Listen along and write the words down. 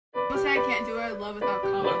say I can't do what I love without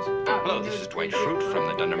college. Hello, this is Dwight Schrute from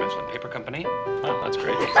the Dunder Mifflin Paper Company. Oh, that's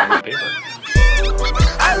great. Send me paper.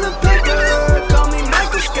 I love paper, call me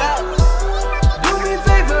Michael Scott. Do me a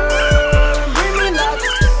favor, bring me lots.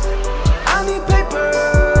 I need paper,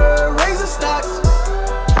 razor stocks.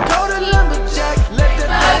 Go to lumberjack, let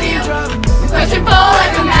that thing drop. Push and pull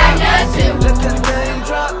like a magnet too. Let that thing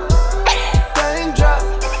drop, thing drop.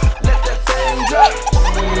 Let that thing drop.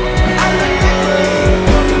 I like paper,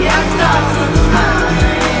 call me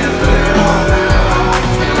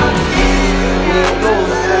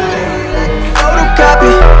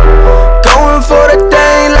photocopy, going for the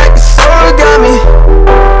day like it's origami.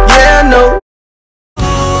 Yeah, I know.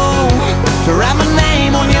 To write my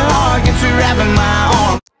name on your heart, get you wrapping my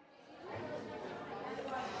arm.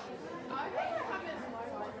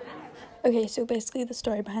 Okay, so basically the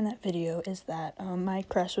story behind that video is that my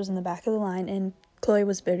crush was in the back of the line and Chloe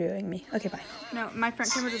was videoing me. Okay, bye. No, my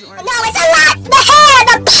front camera doesn't work. No, it's a lot. The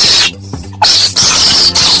hair,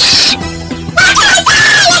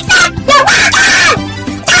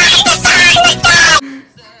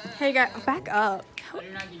 Hey guys, back up.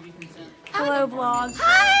 Hello, vlog.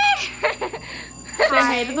 Hi. Say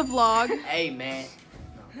hey to the vlog. Hey, man.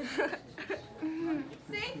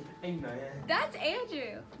 See? Hey, man. That's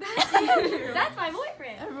Andrew. That's Andrew. That's my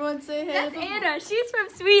boyfriend. Everyone say hey. That's Anna. She's from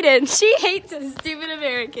Sweden. She hates us stupid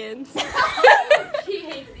Americans. She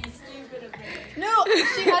hates these stupid Americans. No,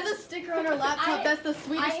 she has a sticker on her laptop that's the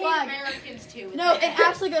Swedish flag. Americans too. No, it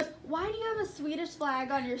actually goes, why do you have a Swedish flag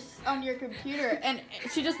on your computer? And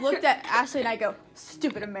she just looked at Ashley and I go,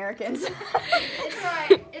 stupid Americans. It's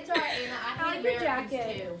alright. It's alright, Anna. I hate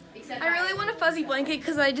Americans too. Except I really want a fuzzy blanket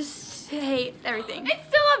because I just hate everything. It's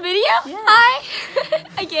still on video? Yeah.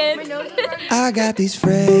 Hi. Again. I got these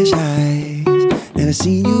fresh eyes. Never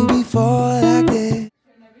seen you before like this.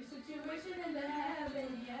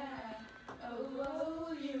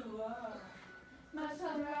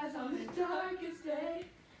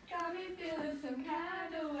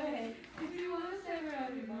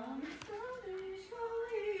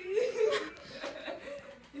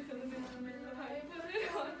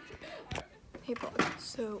 Hey, vlog.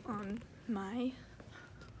 So, my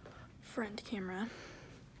front camera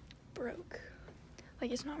broke.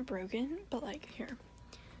 Like, it's not broken, but like, here.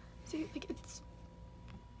 See, like, it's,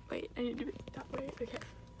 wait, I need to do it that way. Okay.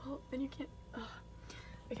 Well, then you can't,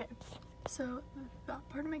 okay. So, that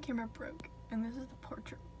part of my camera broke, and this is the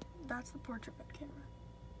portrait. That's the portrait mode camera.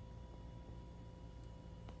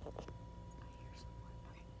 Okay.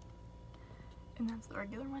 And that's the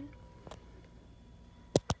regular one.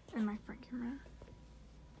 And my front camera.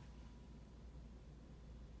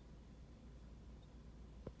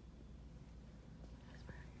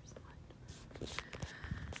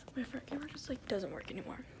 My front camera just like doesn't work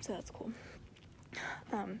anymore, so that's cool.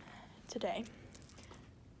 Today,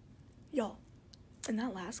 y'all, in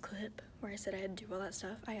that last clip where I said I had to do all that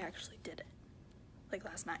stuff, I actually did it, like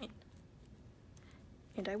last night.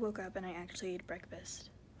 And I woke up and I actually ate breakfast,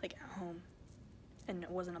 like at home, and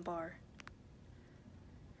it wasn't a bar.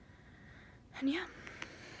 And yeah,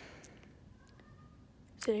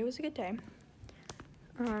 today was a good day.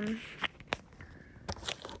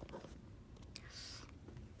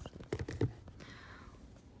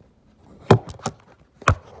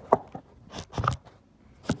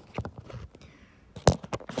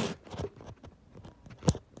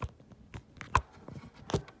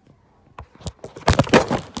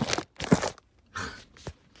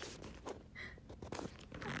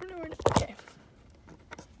 Okay.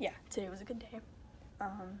 Yeah, today was a good day.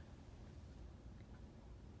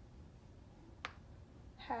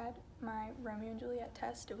 Had my Romeo and Juliet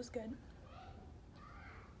test, it was good.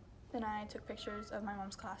 Then I took pictures of my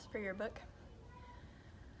mom's class for yearbook.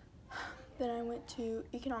 Then I went to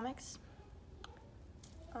economics.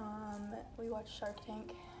 We watched Shark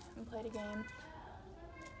Tank and played a game.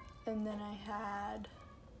 And then I had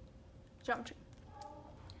geometry.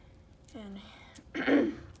 And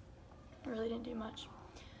I really didn't do much.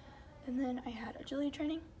 And then I had agility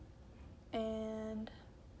training, and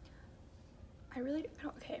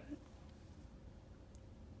okay,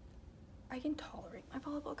 I can tolerate my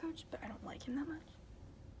volleyball coach, but I don't like him that much.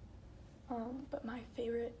 But my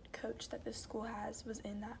favorite coach that this school has was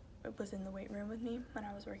in the weight room with me when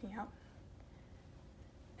I was working out.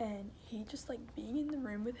 And he just, like, being in the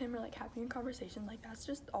room with him or like having a conversation, like, that's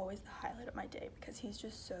just always the highlight of my day because he's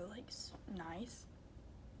just so, like, nice.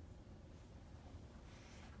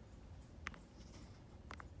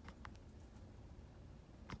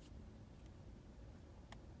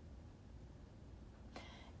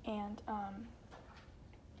 And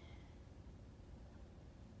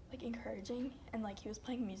like in encouraging, and like he was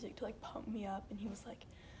playing music to like pump me up, and he was like,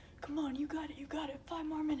 come on, you got it, 5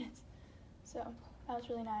 more minutes. So that was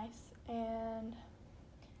really nice. And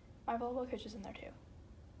my volleyball coach is in there too,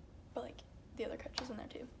 but like the other coach is in there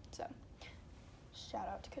too. So shout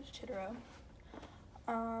out to Coach Chitero.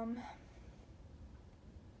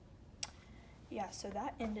 Yeah, so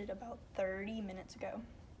that ended about 30 minutes ago.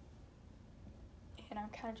 And I'm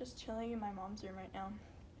kind of just chilling in my mom's room right now,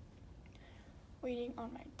 waiting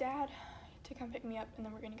on my dad to come pick me up, and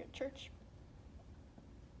then we're gonna go to church.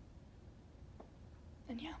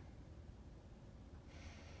 And yeah.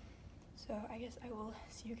 So I guess I will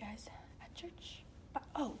see you guys at church. But,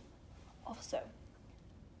 oh, also,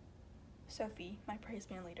 Sophie, my praise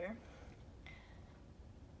band leader,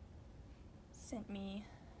 sent me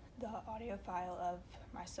the audio file of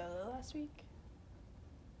my solo last week.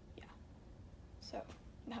 Yeah. So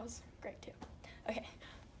that was great too. Okay,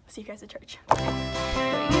 see you guys at church.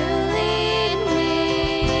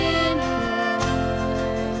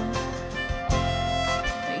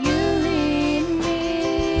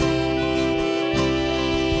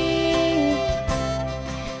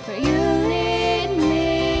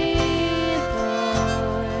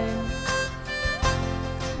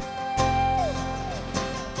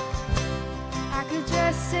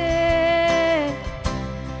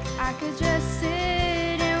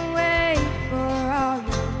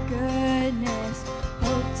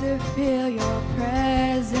 Feel your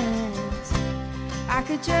presence. I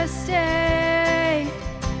could just stay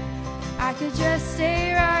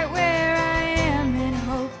right where I am and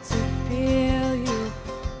hope to feel you,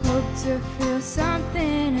 hope to feel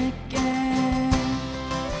something again.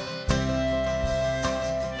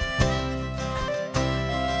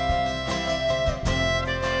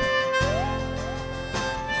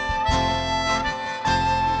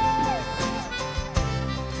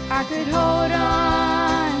 I could hold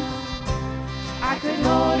on, I could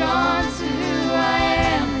hold on to who I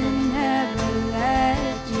am and never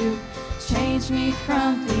let you change me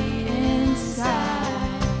from the inside.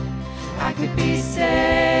 I could be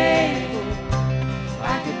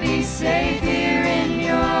safe here in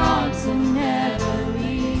your arms and never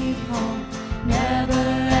leave home, never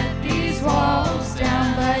let these walls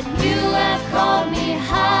down. But you have called me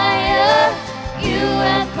higher, you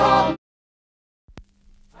have called me.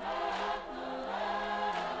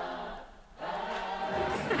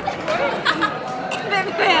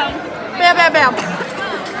 Bam, bam, bam.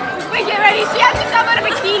 Wait, get ready. She has to step out of a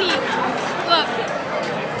bikini. Look.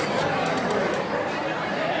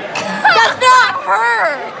 That's not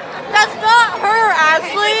her. That's not her,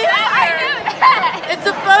 Ashley. I knew that. It's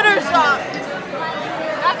a Photoshop.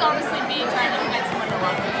 That's honestly me trying to get someone to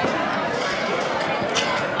love me.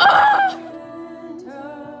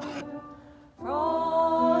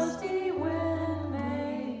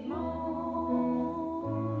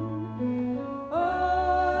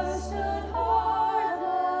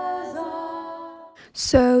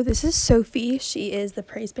 So this is Sophie. She is the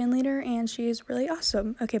praise band leader, and she is really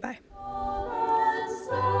awesome. Okay, bye.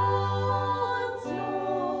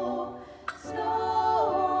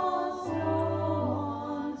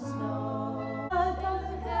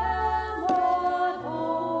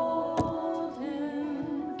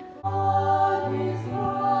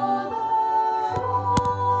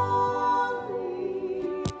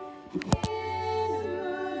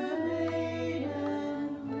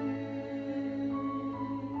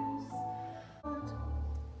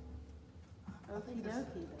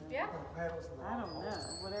 Yeah. I don't know.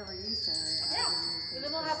 Whatever you say. Yeah. And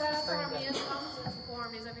then we'll have that after harmonious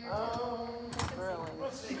form. He's over here. Oh, really?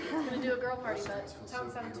 He's gonna do a girl party, but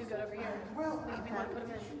Tom's sounding too good over here. We want to put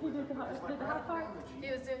him in. He did the hot part? He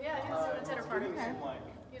was doing a tenor part.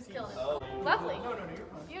 He was killing it. Lovely.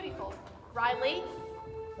 Beautiful. Riley,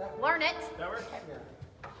 learn it.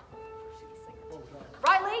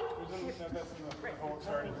 Riley? Riley,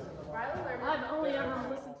 learn it. I've only ever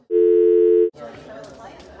listened to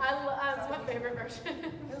it's my favorite version.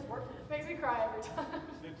 Makes me cry every time.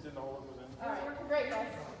 Alright, great guys.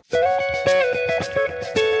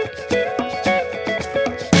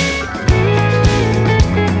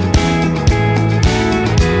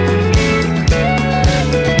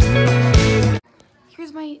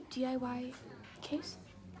 Here's my DIY case.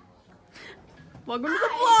 Welcome to the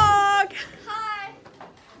vlog. Hi.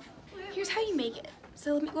 Here's how you make it.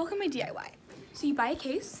 So welcome to my DIY. So you buy a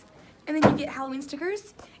case, and then you get Halloween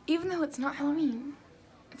stickers, even though it's not Halloween.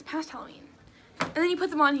 It's past Halloween. And then you put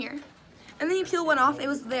them on here. And then you peel one off, it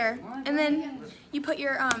was there. And then you put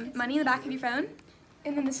your money in the back of your phone,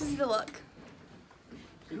 and then this is the look.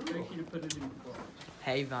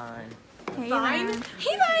 Hey, Vine. Hey, Vine? Vine.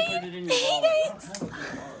 Hey, Vine! Hey, guys!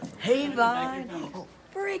 Hey, Vine.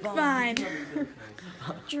 Brick Vine.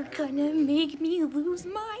 You're gonna make me lose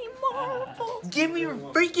my marbles. Give me your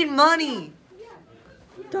freaking money.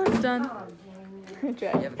 Done. Done. You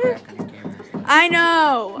have a crack on your camera. I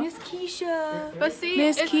know. Miss Keisha. But see,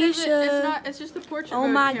 Miss it's Keisha. not. It's just the portrait. Oh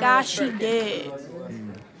mode my camera gosh, that's she broken. did.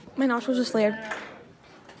 My nostrils just flared.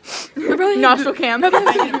 Nostril cam. I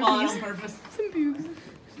can fall on purpose.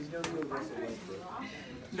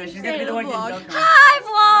 No, she's gonna be the one getting dunked on.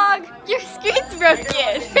 Hi, vlog! Your screen's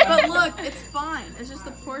broken. But look, it's fine. It's just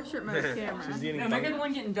the portrait mode camera. No, make her the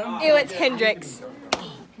one getting dunked on. Ew, it's Hendrix.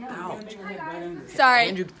 Sorry.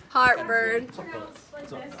 Andrew. Heartburn.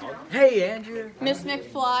 Hey, Andrew. Miss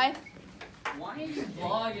McFly. Why are you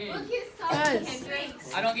vlogging? Guys.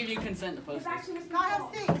 I don't give you consent to post this.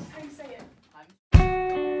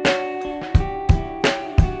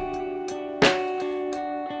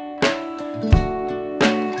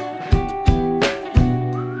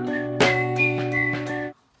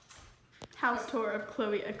 House tour of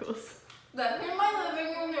Chloe Eccles. That's in my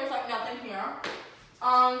living room. There's like nothing here.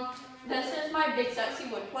 This is my big sexy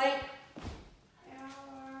wood plank.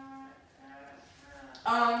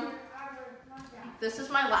 This is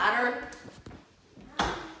my ladder.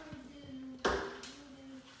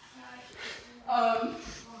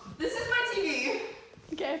 This is my TV.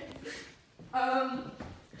 Okay.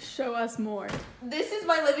 Show us more. This is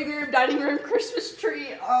my living room, dining room, Christmas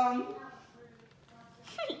tree.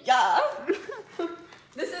 Yeah.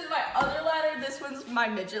 This is my other ladder. This one's my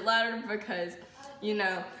midget ladder because, you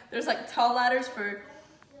know, there's like tall ladders for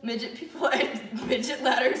midget people and midget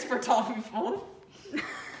ladders for tall people.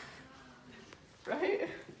 Right?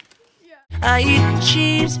 I eat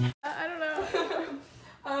cheese. I don't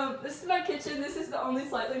know. This is my kitchen. This is the only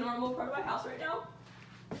slightly normal part of my house right now.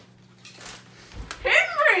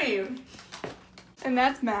 Henry! And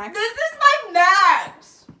that's Max. This is my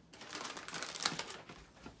Max!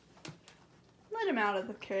 Let him out of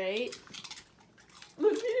the crate.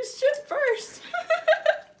 Let me just shit first.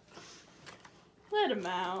 Let him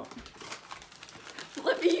out.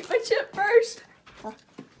 Let me eat my chip first.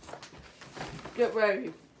 Get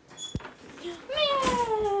ready.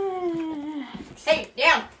 Hey,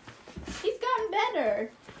 down! He's gotten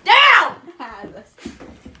better. Down!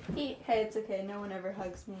 Hey, it's okay. No one ever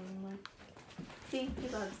hugs me anymore. See, he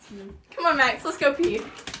loves me. Come on, Max, let's go pee.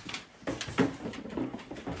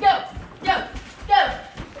 Go! Go! Go!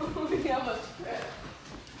 We almost tripped.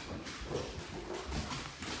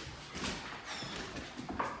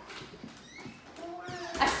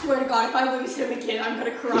 I swear to God, if I lose him again, I'm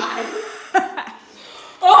gonna cry.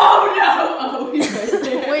 Oh no! Oh, he's right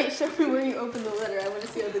there. Wait, show me where you open the litter. I want to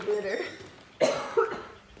see all the glitter.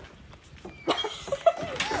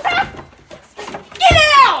 Get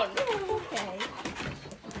down! Okay.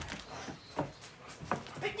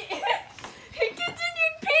 He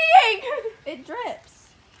continued peeing! It drips.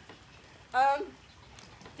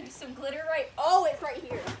 There's some glitter right. Oh, it's right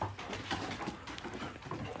here.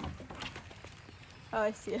 Oh,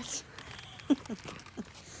 I see it.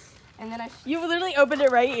 And then You literally opened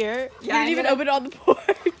it right here. Yeah, You didn't even open it on the porch.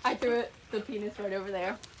 I threw it, the penis right over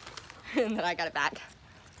there. And then I got it back.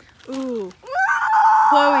 Ooh.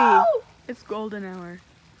 Chloe, it's golden hour.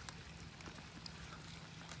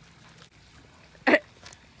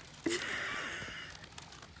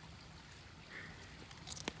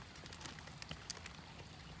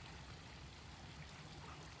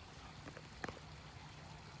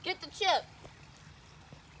 Get the chip.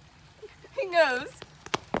 He knows.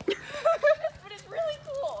 But it's really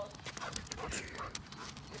cool.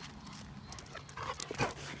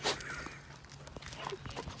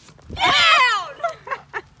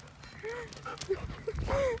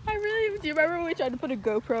 Do you remember when we tried to put a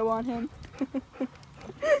GoPro on him? It would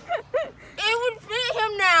fit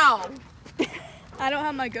him now. I don't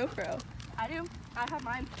have my GoPro. I do. I have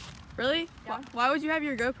mine. Really? Yeah. Why would you have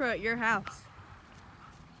your GoPro at your house?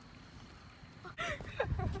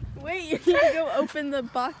 Wait, you need to go open the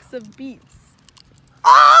box of beets.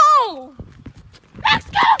 Oh! Let's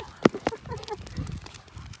go!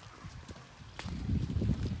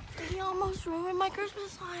 He almost ruined my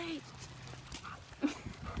Christmas lights.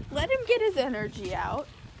 Let him get his energy out.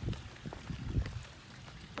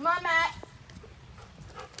 Come on, Matt.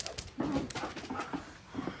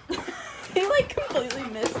 He like completely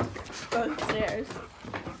missed both stairs.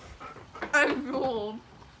 I drooled.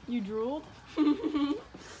 You drooled?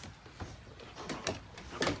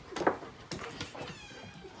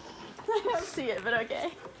 I don't see it, but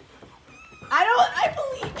okay. I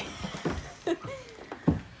believe it.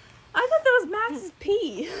 I thought that was Max's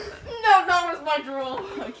pee. No, that was my drool.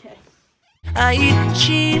 Okay. I eat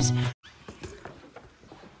cheese.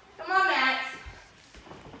 Come on, Max.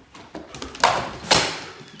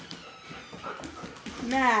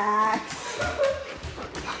 Max.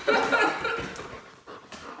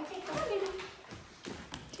 Okay, come on in.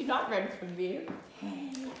 Do not run from me.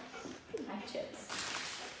 My chips.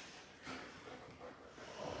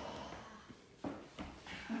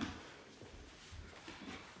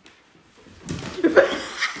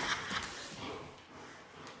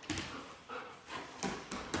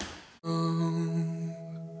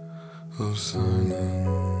 Of silence.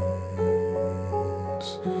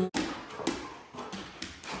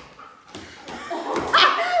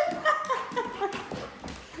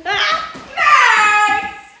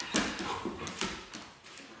 Max!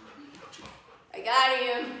 I got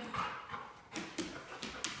him.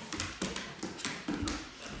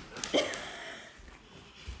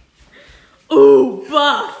 Ooh,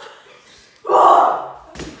 buff.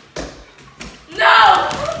 No!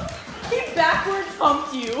 He backwards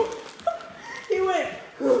humped you. He went.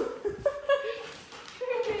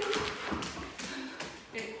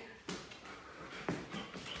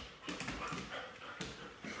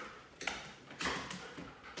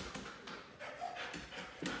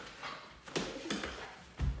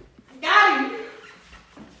 Got him.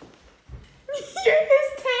 His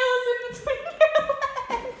tail is in between your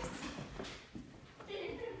legs.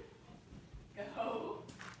 Go.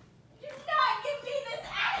 Do not give me this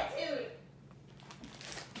attitude.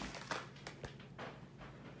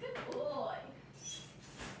 Good boy.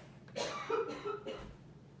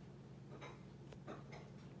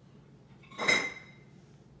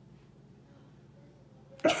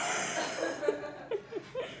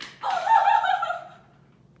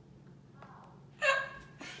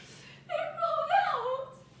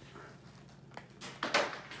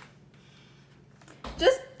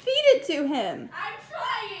 Just feed it to him. I'm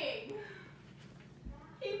trying.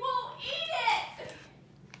 He won't eat it.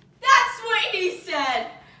 That's what he said.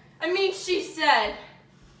 I mean, she said.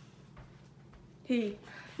 He.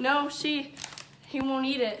 No, he won't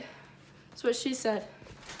eat it. That's what she said.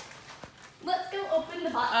 Let's go open the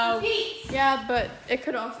box of peas. Yeah, but it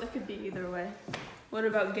could be either way. What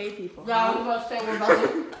about gay people? Yeah, I was about to say, what about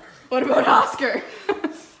the, What about Oscar?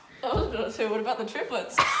 I was about to say, what about the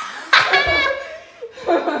triplets?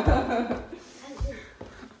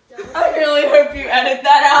 I really hope you edit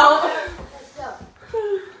that out.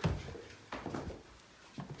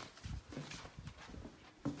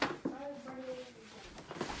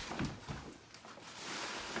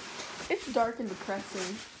 It's dark and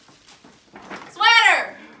depressing.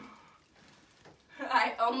 Sweater!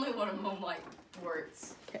 I only want to mow like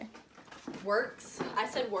works. Okay. Works? I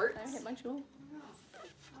said works. Can I hit my jewel?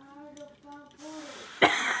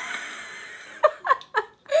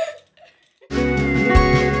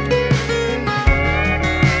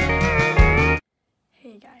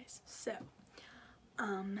 Hey guys, so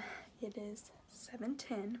it is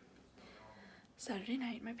 7:10 Saturday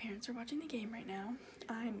night. My parents are watching the game right now.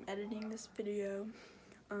 I'm editing this video.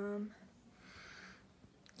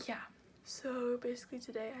 Yeah, so basically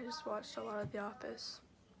today I just watched a lot of The Office.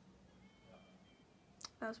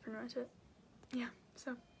 That was pretty much it. Yeah,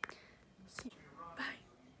 so see you. Bye.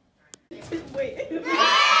 Wait.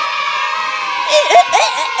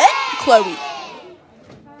 Chloe.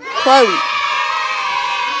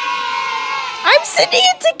 I'm sending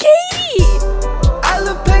it to Katie.